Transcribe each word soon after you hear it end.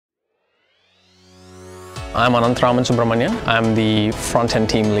I'm Anantharaman Subramanian. I'm the front-end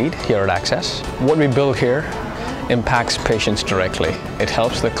team lead here at Axxess. What we build here impacts patients directly. It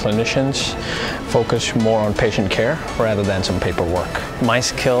helps the clinicians focus more on patient care rather than some paperwork. My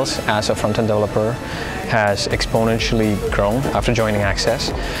skills as a front-end developer has exponentially grown after joining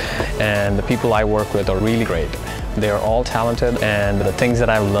Axxess, and the people I work with are really great. They're all talented, and the things that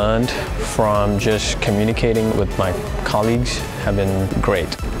I've learned from just communicating with my colleagues have been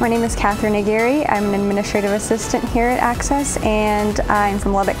great. My name is Catherine Aguirre. I'm an administrative assistant here at Axxess, and I'm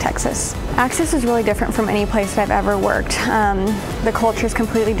from Lubbock, Texas. Axxess is really different from any place that I've ever worked. The culture is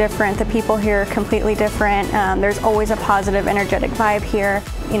completely different. The people here are completely different. There's always a positive, energetic vibe here.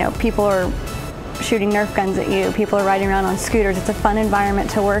 You know, people are shooting Nerf guns at you. People are riding around on scooters. It's a fun environment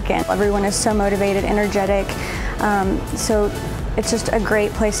to work in. Everyone is so motivated, energetic. So it's just a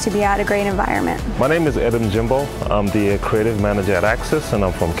great place to be at, a great environment. My name is Adam Jimbo. I'm the creative manager at Axxess, and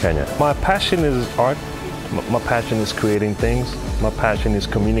I'm from Kenya. My passion is art. My passion is creating things. My passion is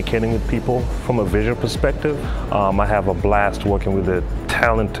communicating with people from a visual perspective. I have a blast working with a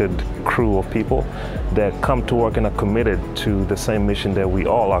talented crew of people that come to work and are committed to the same mission that we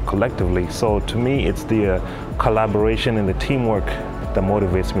all are collectively. So to me, it's the collaboration and the teamwork that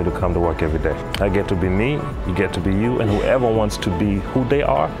motivates me to come to work every day. I get to be me, you get to be you, and whoever wants to be who they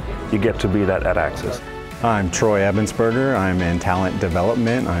are, you get to be that at Axxess. I'm Troy Evansberger. I'm in talent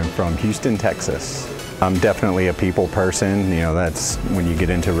development. I'm from Houston, Texas. I'm definitely a people person. You know, that's when you get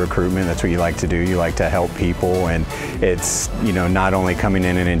into recruitment, that's what you like to do. You like to help people, and it's, you know, not only coming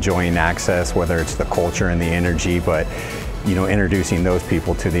in and enjoying Axxess, whether it's the culture and the energy, but you know, introducing those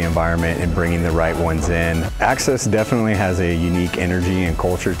people to the environment and bringing the right ones in. Axxess definitely has a unique energy and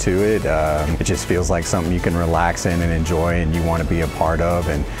culture to it. It just feels like something you can relax in and enjoy and you want to be a part of,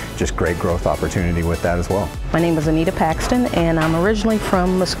 and just great growth opportunity with that as well. My name is Anita Paxton, and I'm originally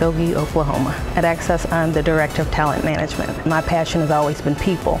from Muskogee, Oklahoma. At Axxess, I'm the Director of Talent Management. My passion has always been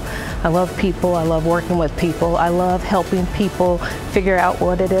people. I love people, I love working with people, I love helping people figure out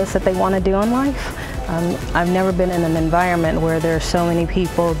what it is that they want to do in life. I've never been in an environment where there are so many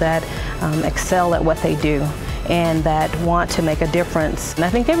people that excel at what they do and that want to make a difference. And I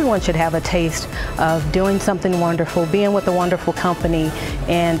think everyone should have a taste of doing something wonderful, being with a wonderful company,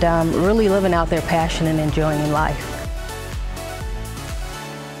 and really living out their passion and enjoying life.